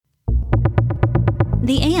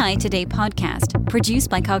The AI Today podcast, produced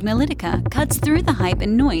by Cognilytica, cuts through the hype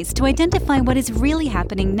and noise to identify what is really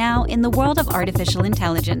happening now in the world of artificial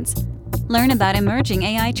intelligence. Learn about emerging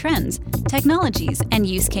AI trends, technologies, and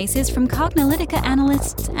use cases from Cognilytica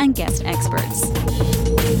analysts and guest experts.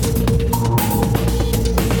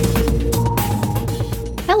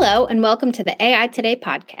 Hello, and welcome to the AI Today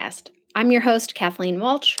podcast. I'm your host, Kathleen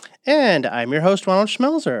Walsh. And I'm your host, Ronald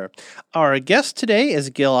Schmelzer. Our guest today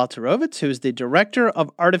is Gil Alterovitz, who is the Director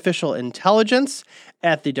of Artificial Intelligence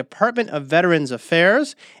at the Department of Veterans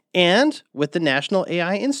Affairs and with the National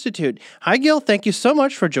AI Institute. Hi, Gil. Thank you so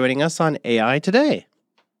much for joining us on AI Today.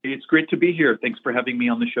 It's great to be here. Thanks for having me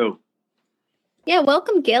on the show. Yeah,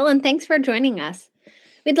 welcome, Gil, and thanks for joining us.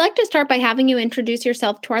 We'd like to start by having you introduce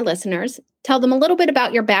yourself to our listeners. Tell them a little bit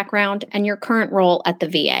about your background and your current role at the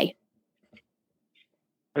VA.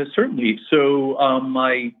 Certainly. So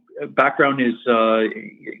my background is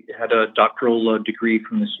had a doctoral degree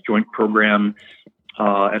from this joint program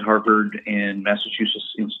at Harvard and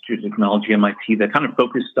Massachusetts Institute of Technology, MIT, that kind of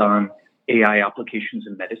focused on AI applications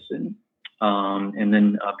in medicine, and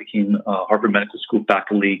then became Harvard Medical School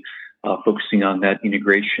faculty, focusing on that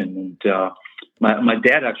integration. And my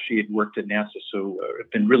dad actually had worked at NASA, so I've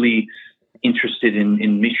been really interested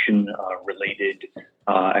in mission-related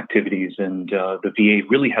activities, and the VA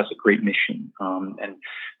really has a great mission. And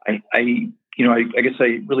I guess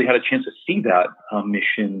I really had a chance to see that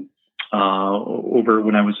mission over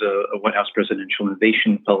when I was a White House Presidential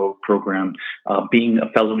Innovation Fellow program. Being a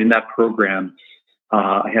fellow in that program,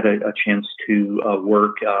 I had a chance to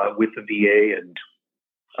work with the VA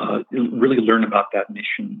and really learn about that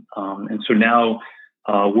mission. And so now,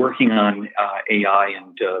 working on AI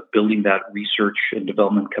and building that research and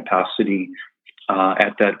development capacity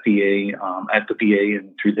at the VA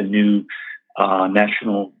and through the new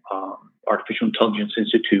National Artificial Intelligence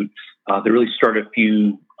Institute that really started a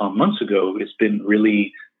few months ago. It's been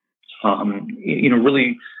really,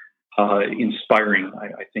 really inspiring.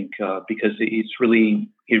 I think because it really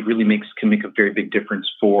can make a very big difference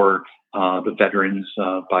for the veterans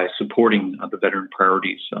by supporting the veteran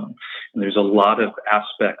priorities. And there's a lot of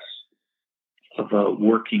aspects of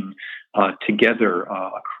working together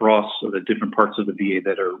across the different parts of the VA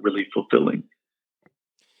that are really fulfilling.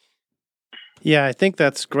 Yeah, I think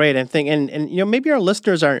that's great. And maybe our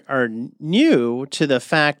listeners are new to the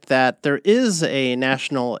fact that there is a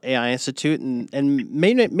National AI Institute and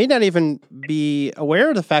may not even be aware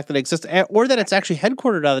of the fact that it exists or that it's actually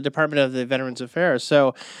headquartered out of the Department of the Veterans Affairs.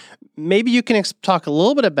 So maybe you can talk a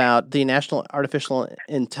little bit about the National Artificial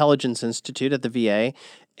Intelligence Institute at the VA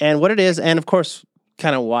and what it is, and of course,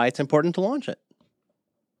 kind of why it's important to launch it.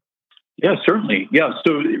 Yeah, certainly. Yeah.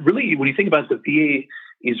 So really, when you think about the VA,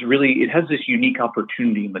 it has this unique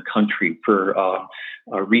opportunity in the country for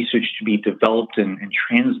research to be developed and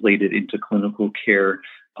translated into clinical care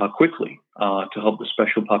quickly to help the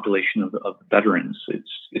special population of veterans.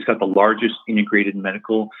 It's got the largest integrated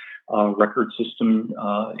medical record system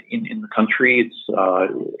in the country.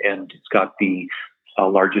 And it's got the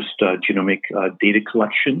largest genomic data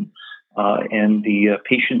collection. And the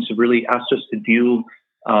patients have really asked us to deal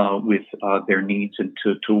with their needs and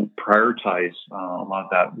to prioritize a lot of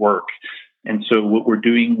that work. And so what we're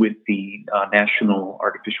doing with the National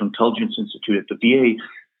Artificial Intelligence Institute at the VA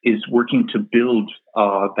is working to build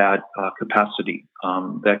that capacity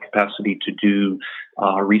to do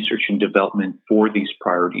research and development for these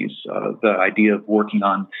priorities. The idea of working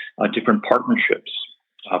on different partnerships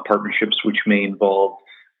which may involve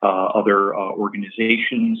other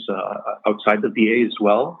organizations outside the VA as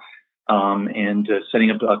well. And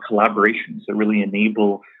setting up collaborations that really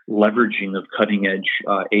enable leveraging of cutting-edge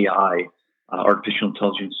AI, artificial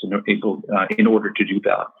intelligence, in order to do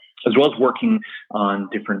that, as well as working on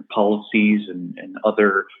different policies and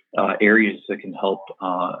other areas that can help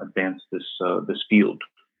advance this field.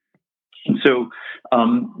 And so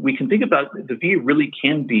we can think about the VA really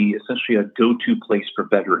can be essentially a go-to place for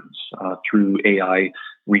veterans through AI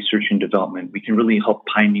research and development. We can really help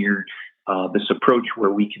pioneer this approach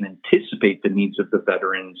where we can anticipate the needs of the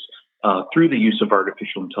veterans through the use of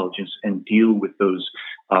artificial intelligence and deal with those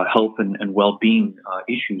health and well-being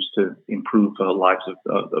issues to improve the lives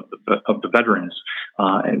of the veterans,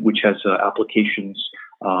 which has applications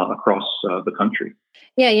across the country.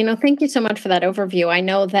 Yeah, thank you so much for that overview. I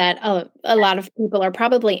know that a lot of people are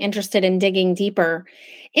probably interested in digging deeper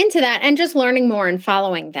into that and just learning more and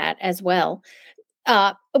following that as well.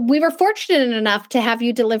 We were fortunate enough to have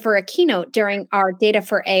you deliver a keynote during our Data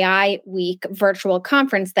for AI Week virtual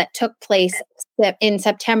conference that took place in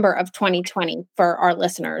September of 2020 for our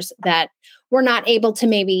listeners that were not able to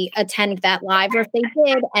maybe attend that live, or if they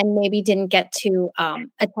did and maybe didn't get to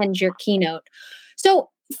attend your keynote. So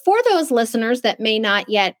for those listeners that may not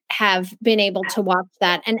yet have been able to watch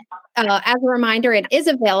that, and as a reminder, it is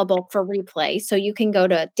available for replay. So you can go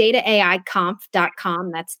to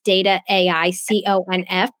dataaiconf.com. That's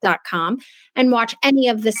dataaiconf.com, and watch any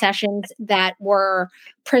of the sessions that were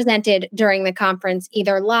presented during the conference,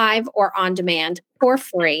 either live or on demand for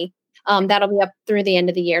free. That'll be up through the end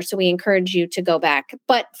of the year. So we encourage you to go back.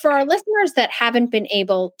 But for our listeners that haven't been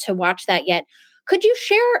able to watch that yet, could you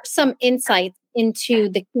share some insights into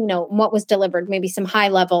the keynote and what was delivered, maybe some high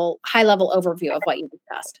level overview of what you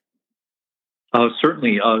discussed?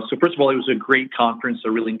 Certainly. So first of all, it was a great conference. I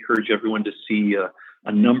really encourage everyone to see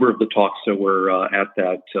a number of the talks that were at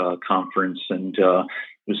that conference, and it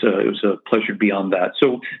was a pleasure to be on that.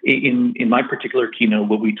 So in my particular keynote,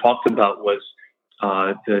 what we talked about was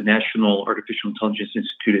the National Artificial Intelligence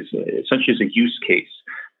Institute essentially is a use case.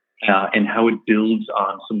 And how it builds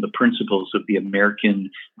on some of the principles of the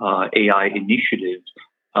American AI Initiative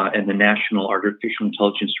and the National Artificial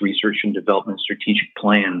Intelligence Research and Development Strategic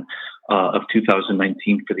Plan of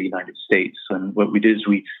 2019 for the United States. And what we did is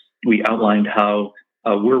we outlined how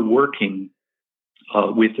we're working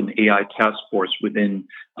with an AI task force within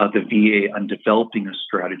the VA on developing a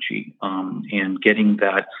strategy and getting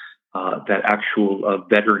that actual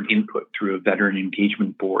veteran input through a veteran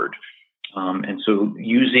engagement board. And so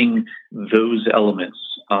using those elements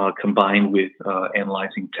combined with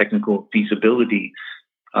analyzing technical feasibility,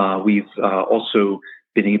 we've also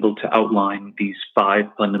been able to outline these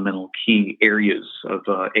 5 fundamental key areas of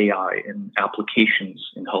AI and applications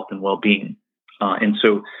in health and well-being. And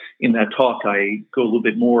so in that talk, I go a little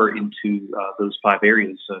bit more into those 5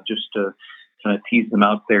 areas, just to kind of tease them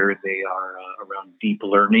out there. They are around deep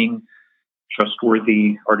learning,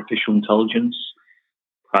 trustworthy artificial intelligence,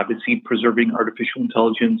 privacy-preserving artificial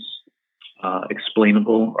intelligence,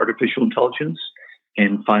 explainable artificial intelligence,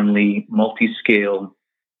 and finally, multi-scale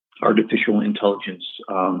artificial intelligence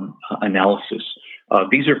analysis.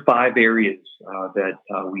 These are 5 areas that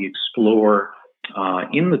we explore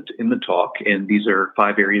in the talk, and these are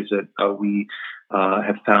 5 areas that we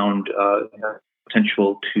have found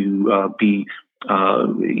potential to be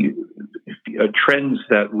trends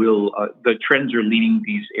that will the trends are leading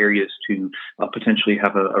these areas to potentially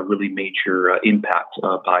have a really major impact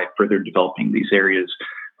by further developing these areas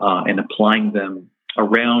and applying them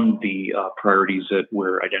around the priorities that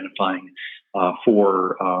we're identifying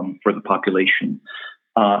for the population.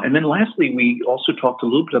 And then lastly, we also talked a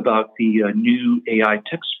little bit about the new AI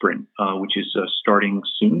Tech Sprint, which is starting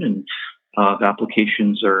soon, and the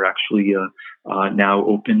applications are actually now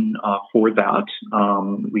open for that.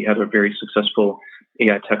 We had a very successful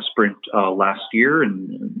AI Tech Sprint last year,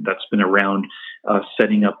 and that's been around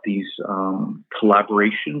setting up these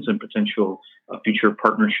collaborations and potential future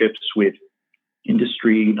partnerships with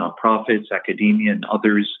industry, nonprofits, academia, and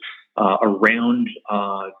others around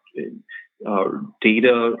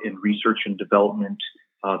data and research and development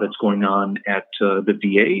that's going on at the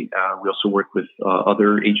VA. We also work with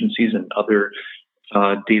other agencies and other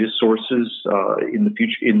data sources in the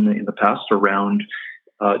future, in the past, around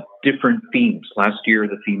different themes. Last year,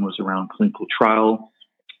 the theme was around clinical trial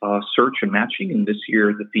search and matching, and this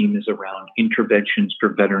year the theme is around interventions for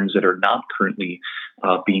veterans that are not currently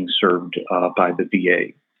being served by the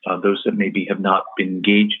VA. Those that maybe have not been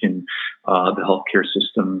engaged in the healthcare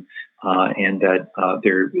system, and that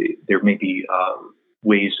there may be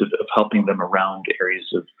ways of helping them around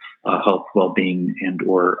areas of health, well-being, and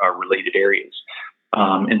or related areas.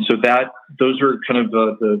 And so those are kind of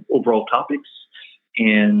the overall topics.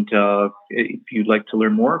 And if you'd like to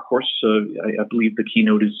learn more, of course, I believe the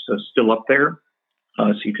keynote is still up there,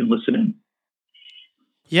 so you can listen in.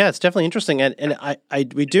 Yeah, it's definitely interesting. And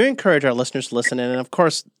we do encourage our listeners to listen in. And of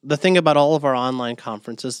course, the thing about all of our online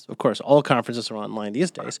conferences, of course, all conferences are online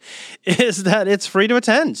these days, is that it's free to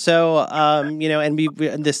attend. So, and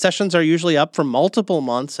the sessions are usually up for multiple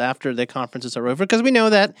months after the conferences are over, because we know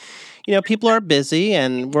that, people are busy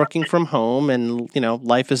and working from home, and,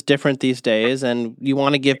 life is different these days, and you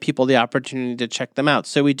want to give people the opportunity to check them out.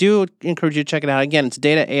 So we do encourage you to check it out. Again, it's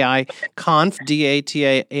Data AI Conf,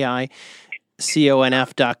 DATAI,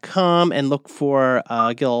 conf.com, and look for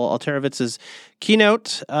Gil Alterowitz's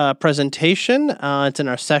keynote presentation. It's in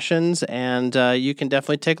our sessions, and you can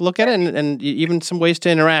definitely take a look at it, and even some ways to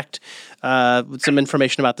interact. With some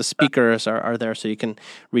information about the speakers are there, so you can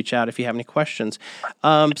reach out if you have any questions.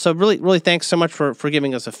 So really thanks so much for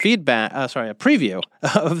giving us a preview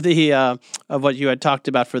of the of what you had talked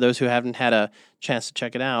about for those who haven't had a chance to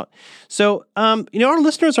check it out. So, our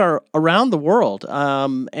listeners are around the world,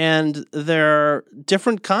 and they're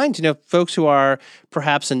different kinds, folks who are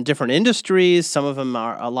perhaps in different industries. Some of them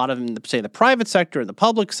are, a lot of them, say, the private sector, the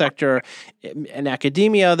public sector, in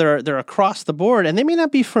academia. They're across the board, and they may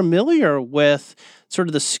not be familiar with sort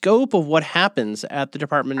of the scope of what happens at the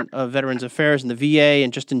Department of Veterans Affairs and the VA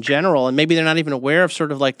and just in general. And maybe they're not even aware of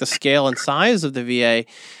sort of like the scale and size of the VA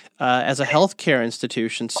as a healthcare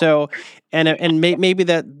institution. So, maybe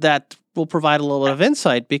that will provide a little bit of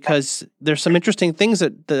insight, because there's some interesting things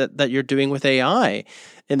that you're doing with AI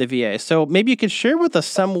in the VA. So maybe you could share with us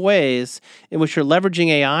some ways in which you're leveraging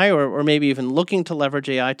AI, or maybe even looking to leverage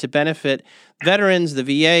AI to benefit veterans, the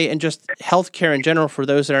VA, and just healthcare in general for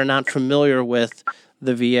those that are not familiar with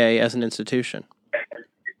the VA as an institution.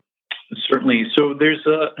 Certainly. So there's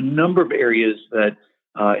a number of areas that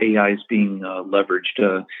AI is being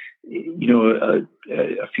leveraged.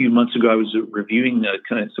 A few months ago, I was reviewing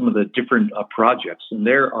kind of some of the different projects, and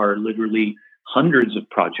there are literally hundreds of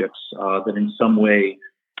projects that in some way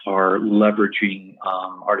are leveraging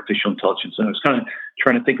artificial intelligence. And I was kind of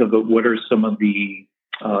trying to think of what are some of the,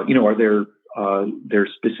 are there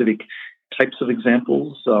specific types of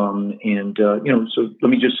examples? So let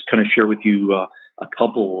me just kind of share with you a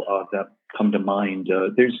couple that come to mind.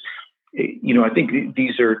 I think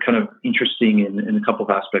these are kind of interesting in a couple of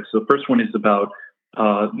aspects. So the first one is about,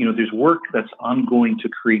 there's work that's ongoing to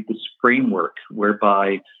create this framework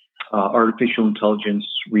whereby artificial intelligence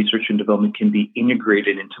research and development can be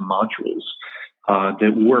integrated into modules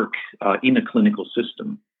that work in a clinical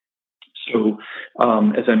system. So,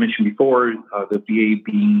 as I mentioned before, the VA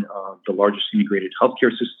being the largest integrated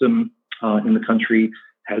healthcare system in the country,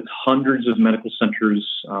 has hundreds of medical centers,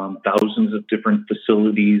 thousands of different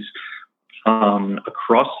facilities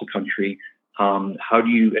across the country. How do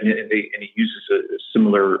you, and it uses a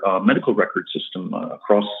similar medical record system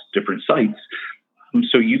across different sites.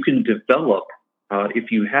 So you can develop,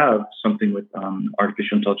 if you have something with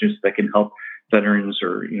artificial intelligence that can help veterans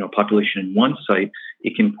or population in one site,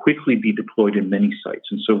 it can quickly be deployed in many sites.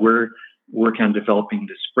 And so we're working on developing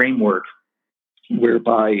this framework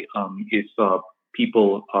whereby if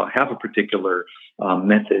people have a particular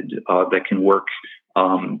method that can work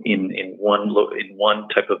in one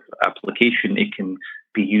type of application, it can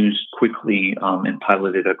be used quickly and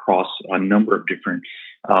piloted across a number of different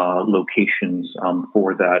locations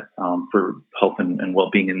for that, for health and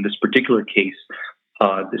well-being. In this particular case,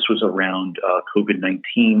 this was around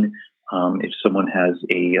COVID-19. If someone has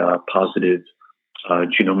a positive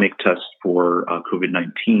genomic test for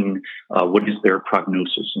COVID-19, what is their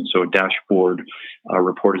prognosis? And so a dashboard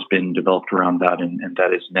report has been developed around that, and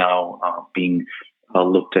that is now being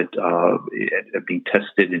looked at being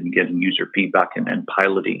tested and getting user feedback and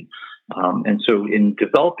piloting. And so in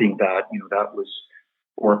developing that, that was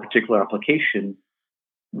for a particular application,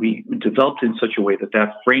 we developed in such a way that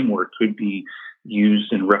that framework could be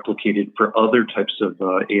used and replicated for other types of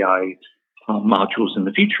AI modules in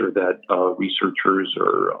the future that researchers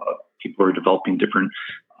or people who are developing different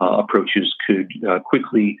approaches could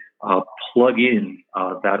quickly plug in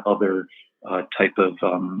that other type of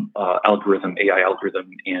algorithm, AI algorithm,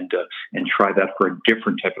 and try that for a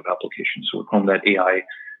different type of application. So we're calling that AI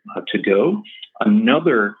to go.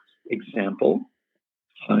 Another example,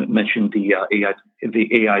 I mentioned the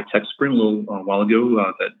AI tech sprint a little while ago.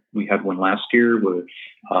 That we had one last year. We're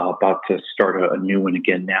about to start a new one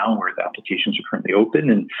again now, where the applications are currently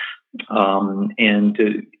open. And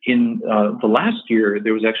in the last year,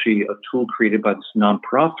 there was actually a tool created by this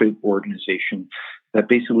nonprofit organization that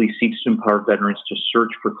basically seeks to empower veterans to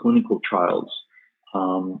search for clinical trials,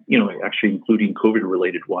 actually including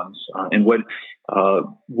COVID-related ones. And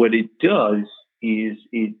what it does is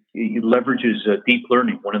it leverages deep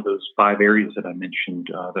learning, one of those 5 areas that I mentioned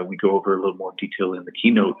that we go over a little more detail in the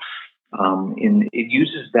keynote. And it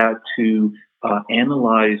uses that to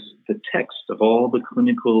analyze the text of all the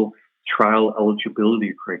clinical trial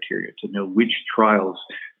eligibility criteria to know which trials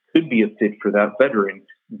could be a fit for that veteran,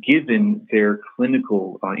 given their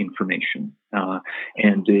clinical information.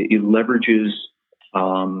 And it leverages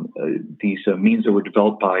these means that were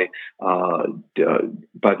developed by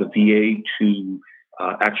the VA to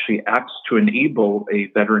actually acts to enable a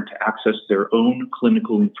veteran to access their own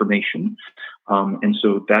clinical information And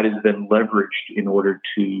so that is then leveraged in order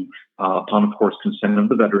to, upon, of course, consent of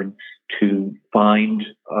the veteran, to find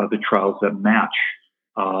the trials that match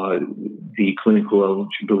the clinical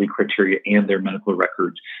eligibility criteria and their medical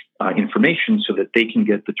records information so that they can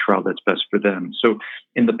get the trial that's best for them. So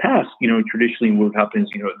in the past, traditionally what happens,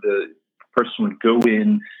 the person would go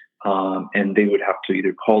in and they would have to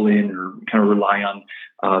either call in or kind of rely on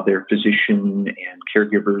their physician and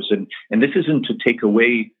caregivers. And this isn't to take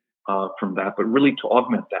away from that, but really to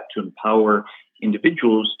augment that, to empower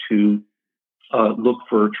individuals to look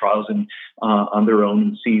for trials on their own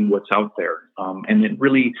and see what's out there. And it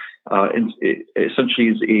really it essentially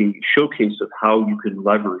is a showcase of how you can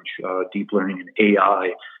leverage deep learning and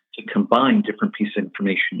AI to combine different pieces of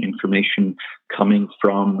information coming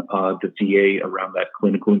from the VA around that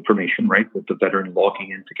clinical information, right, with the veteran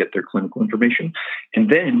logging in to get their clinical information, and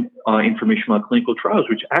then information about clinical trials,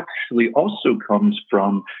 which actually also comes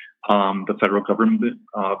from the federal government,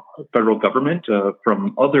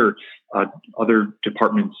 from other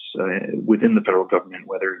departments within the federal government,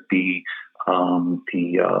 whether it be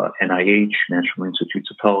the NIH, National Institutes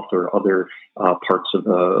of Health, or other parts of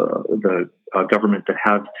the government that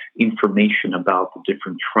have information about the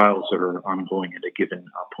different trials that are ongoing at a given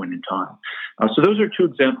point in time. So those are two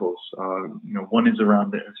examples. One is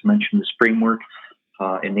around, as mentioned, this framework,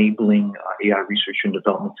 enabling AI research and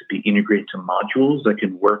development to be integrated to modules that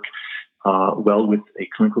can work well with a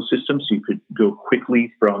clinical system. So you could go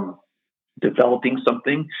quickly from developing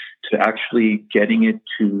something to actually getting it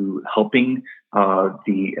to helping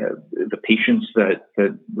the patients that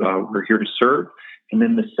we're here to serve. And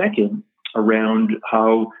then the second, around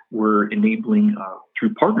how we're enabling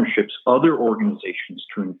through partnerships other organizations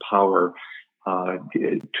to empower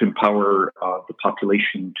the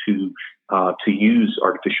population to use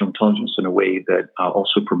artificial intelligence in a way that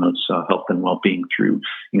also promotes health and well-being through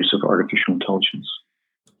use of artificial intelligence.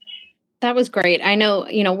 That was great. I know,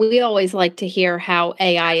 we always like to hear how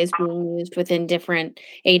AI is being used within different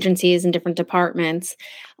agencies and different departments.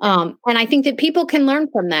 And I think that people can learn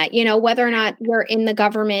from that, whether or not you're in the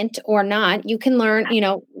government or not, you can learn,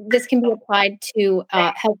 this can be applied to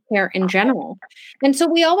healthcare in general. And so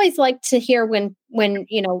we always like to hear when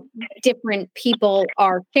different people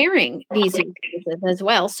are sharing these use cases as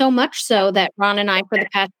well. So much so that Ron and I, for the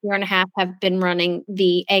past year and a half, have been running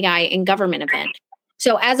the AI in Government event.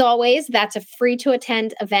 So as always, that's a free to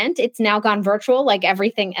attend event. It's now gone virtual like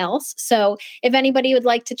everything else. So if anybody would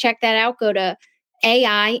like to check that out, go to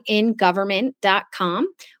AIingovernment.com.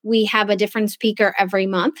 We have a different speaker every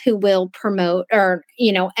month who will promote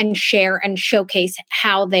and share and showcase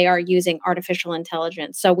how they are using artificial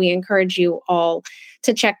intelligence. So we encourage you all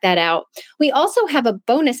to check that out. We also have a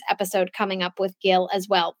bonus episode coming up with Gil as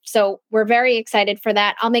well. So we're very excited for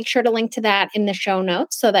that. I'll make sure to link to that in the show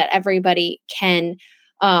notes so that everybody can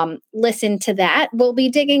listen to that. We'll be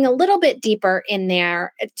digging a little bit deeper in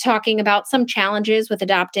there, talking about some challenges with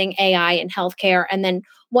adopting AI in healthcare, and then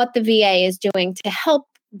what the VA is doing to help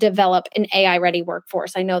develop an AI-ready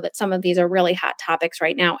workforce. I know that some of these are really hot topics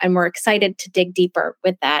right now, and we're excited to dig deeper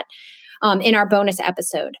with that in our bonus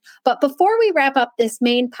episode. But before we wrap up this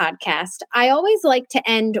main podcast, I always like to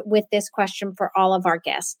end with this question for all of our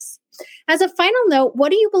guests. As a final note,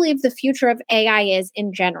 what do you believe the future of AI is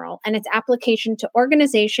in general and its application to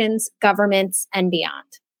organizations, governments, and beyond?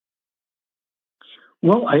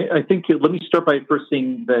 Well, I think let me start by first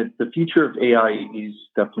saying that the future of AI is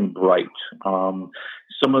definitely bright.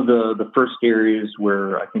 Some of the first areas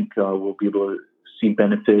where I think we'll be able to see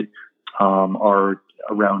benefit are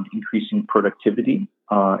around increasing productivity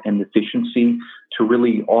and efficiency to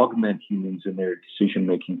really augment humans in their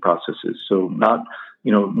decision-making processes. So not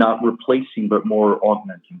replacing, but more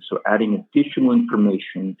augmenting. So adding additional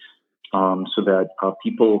information so that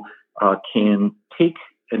people can take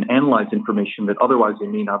and analyze information that otherwise they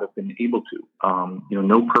may not have been able to.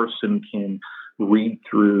 No person can read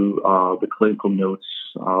through the clinical notes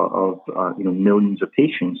of millions of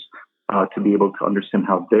patients to be able to understand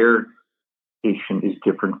how their patient is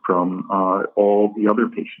different from all the other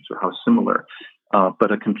patients or how similar.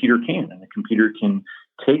 But a computer can, and a computer can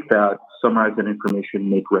take that, summarize that information,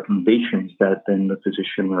 make recommendations that then the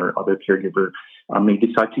physician or other caregiver may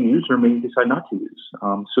decide to use or may decide not to use.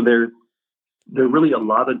 So there are really a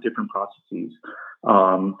lot of different processes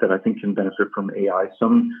that I think can benefit from AI.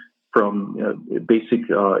 Some from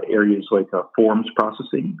basic areas like forms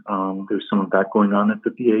processing. There's some of that going on at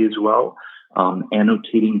the VA as well.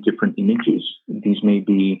 Annotating different images. These may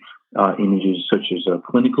be images such as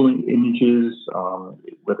clinical images,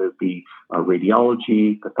 whether it be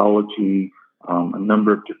radiology, pathology, a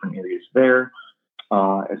number of different areas there.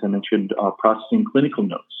 as I mentioned, processing clinical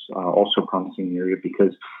notes, also a promising area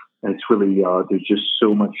because it's really, there's just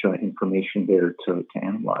so much information there to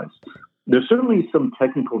analyze. There's certainly some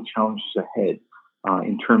technical challenges ahead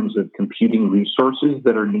in terms of computing resources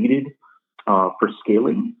that are needed for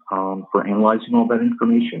scaling, for analyzing all that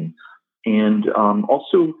information. And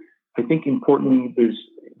also, I think importantly, there's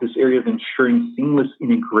this area of ensuring seamless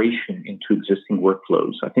integration into existing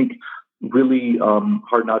workflows. I think really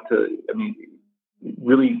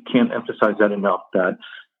really can't emphasize that enough, that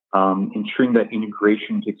ensuring that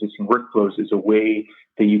integration into existing workflows is a way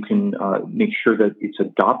that you can make sure that it's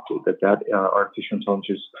adopted, that artificial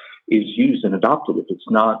intelligence is used and adopted. If it's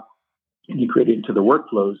not integrated into the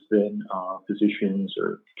workflows, then physicians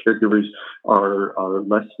or caregivers are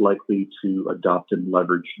less likely to adopt and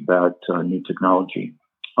leverage that new technology.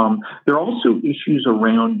 There are also issues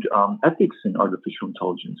around ethics in artificial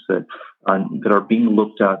intelligence that are being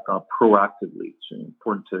looked at proactively. It's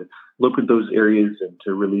important to look at those areas and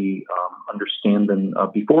to really understand them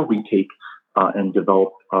before we take and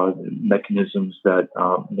develop mechanisms that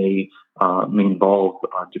may involve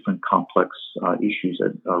different complex issues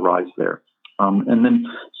that arise there. And then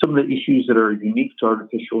some of the issues that are unique to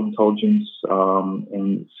artificial intelligence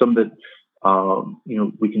and some that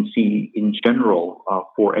we can see in general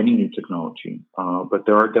for any new technology, but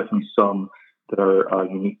there are definitely some that are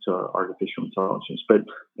unique to artificial intelligence. But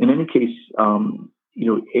in any case,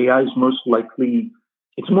 AI is most likely,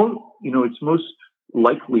 it's most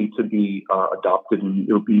likely to be adopted, and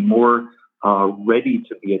it'll be more ready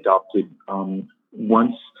to be adopted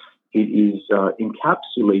once it is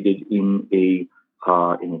encapsulated in a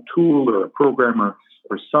tool or a program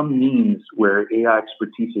or some means where AI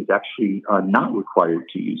expertise is actually not required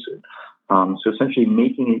to use it. So essentially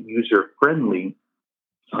making it user-friendly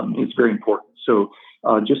is very important. So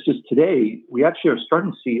just as today, we actually are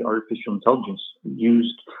starting to see artificial intelligence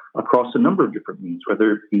used across a number of different means,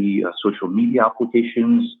 whether it be social media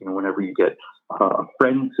applications, whenever you get a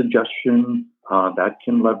friend suggestion, that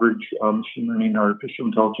can leverage machine learning and artificial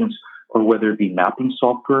intelligence, or whether it be mapping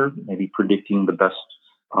software, maybe predicting the best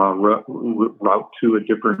route to a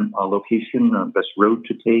different location, best road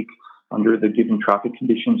to take under the given traffic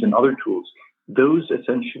conditions, and other tools. Those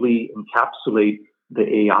essentially encapsulate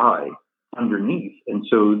the AI underneath, and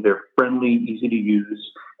so they're friendly, easy to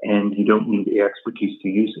use, and you don't need AI expertise to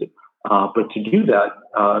use it. But to do that,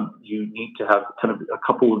 you need to have kind of a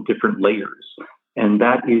couple of different layers, and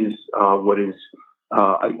that is what is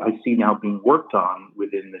I see now being worked on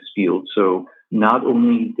within this field. So not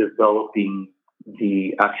only developing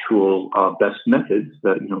the actual best methods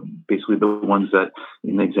that, basically the ones that,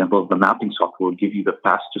 in the example of the mapping software, will give you the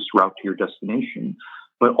fastest route to your destination,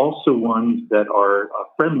 but also ones that are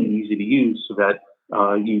friendly and easy to use so that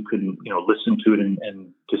you can, listen to it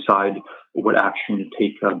and decide what action to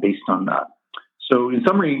take based on that. So in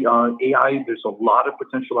summary, AI, there's a lot of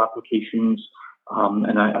potential applications,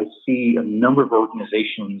 and I see a number of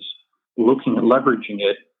organizations looking at leveraging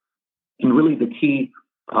it. And really the key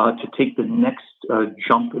to take the next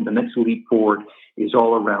jump and the next leap forward is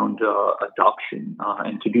all around adoption.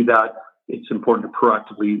 And to do that, it's important to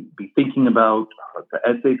proactively be thinking about the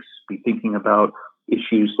ethics, be thinking about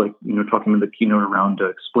issues like, talking in the keynote around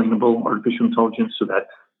explainable artificial intelligence so that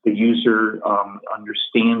the user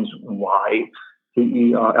understands why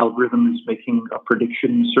the algorithm is making a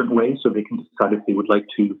prediction in a certain way so they can decide if they would like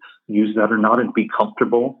to use that or not and be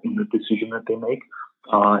comfortable in the decision that they make.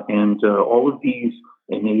 And all of these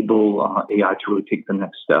enable AI to really take the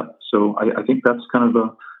next step. So I think that's kind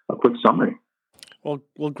of a quick summary.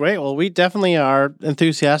 Well, great. Well, we definitely are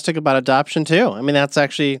enthusiastic about adoption too. I mean, that's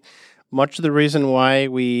actually much of the reason why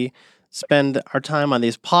we spend our time on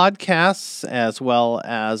these podcasts, as well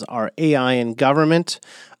as our AI in Government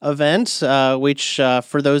event, which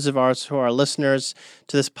for those of us who are listeners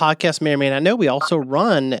to this podcast may or may not know, we also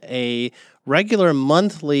run a regular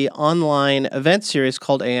monthly online event series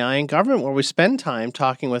called AI in Government, where we spend time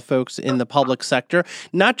talking with folks in the public sector,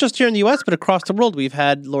 not just here in the U.S., but across the world. We've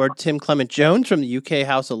had Lord Tim Clement-Jones from the UK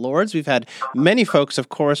House of Lords. We've had many folks, of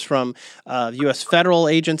course, from U.S. federal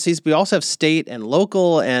agencies. We also have state and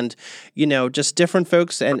local and, just different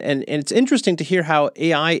folks. And it's interesting to hear how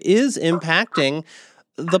AI is impacting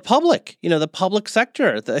the public, the public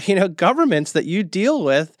sector, the, governments that you deal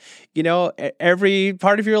with every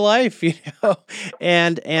part of your life,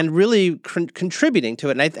 and really contributing to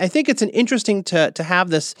it. And I think it's an interesting to have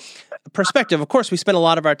this perspective. Of course, we spend a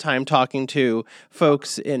lot of our time talking to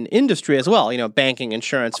folks in industry as well, banking,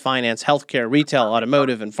 insurance, finance, healthcare, retail,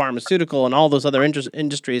 automotive, and pharmaceutical, and all those other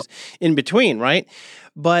industries in between, right?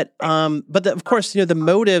 But of course, a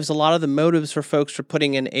lot of the motives for folks for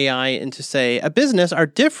putting in AI into, say, a business are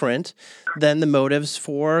different than the motives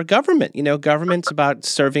for government. Government's about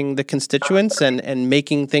serving the constituents and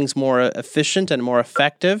making things more efficient and more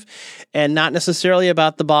effective, and not necessarily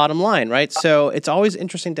about the bottom line, right? So it's always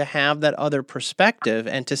interesting to have that other perspective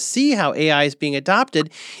and to see how AI is being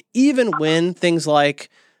adopted, even when things like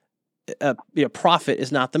profit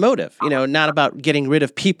is not the motive, not about getting rid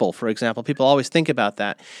of people, for example. People always think about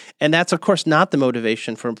that. And that's, of course, not the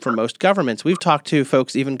motivation for most governments. We've talked to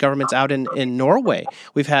folks, even governments out in Norway.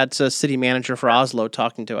 We've had a city manager for Oslo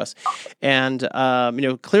talking to us. And,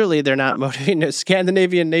 clearly they're not motivated.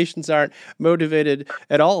 Scandinavian nations aren't motivated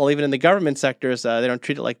at all, even in the government sectors. They don't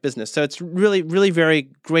treat it like business. So it's really, really very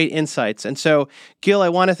great insights. And so, Gil, I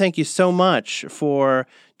want to thank you so much for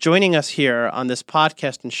joining us here on this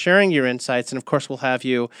podcast and sharing your insights. And of course, we'll have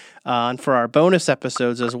you on for our bonus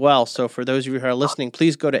episodes as well. So for those of you who are listening,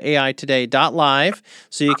 please go to aitoday.live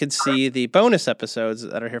so you can see the bonus episodes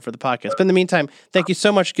that are here for the podcast. But in the meantime, thank you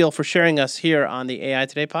so much, Gil, for sharing us here on the AI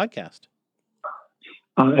Today podcast.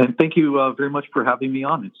 And thank you very much for having me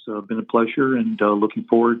on. It's been a pleasure, and looking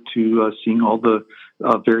forward to seeing all the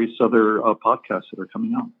various other podcasts that are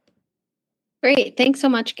coming out. Great. Thanks so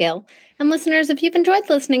much, Gil. And listeners, if you've enjoyed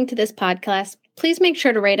listening to this podcast, please make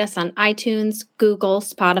sure to rate us on iTunes, Google,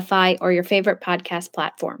 Spotify, or your favorite podcast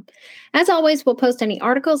platform. As always, we'll post any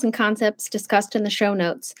articles and concepts discussed in the show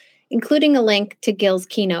notes, including a link to Gil's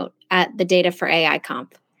keynote at the Data for AI Conf.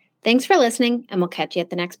 Thanks for listening, and we'll catch you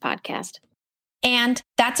at the next podcast. And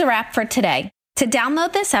that's a wrap for today. To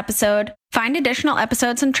download this episode, find additional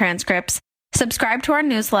episodes and transcripts, subscribe to our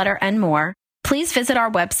newsletter, and more, please visit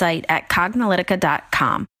our website at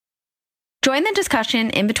cognilytica.com. Join the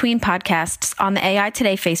discussion in between podcasts on the AI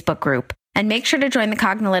Today Facebook group, and make sure to join the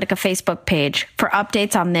Cognilytica Facebook page for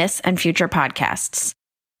updates on this and future podcasts.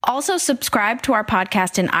 Also, subscribe to our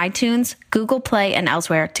podcast in iTunes, Google Play, and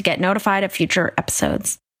elsewhere to get notified of future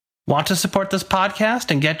episodes. Want to support this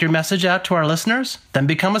podcast and get your message out to our listeners? Then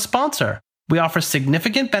become a sponsor. We offer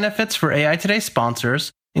significant benefits for AI Today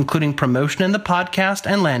sponsors, including promotion in the podcast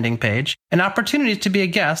and landing page, and opportunities to be a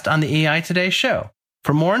guest on the AI Today show.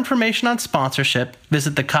 For more information on sponsorship,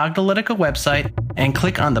 visit the Cognilytica website and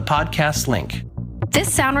click on the podcast link.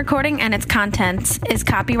 This sound recording and its contents is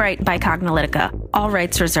copyright by Cognilytica, all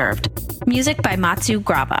rights reserved. Music by Matsu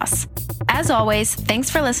Gravas. As always, thanks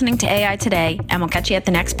for listening to AI Today, and we'll catch you at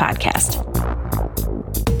the next podcast.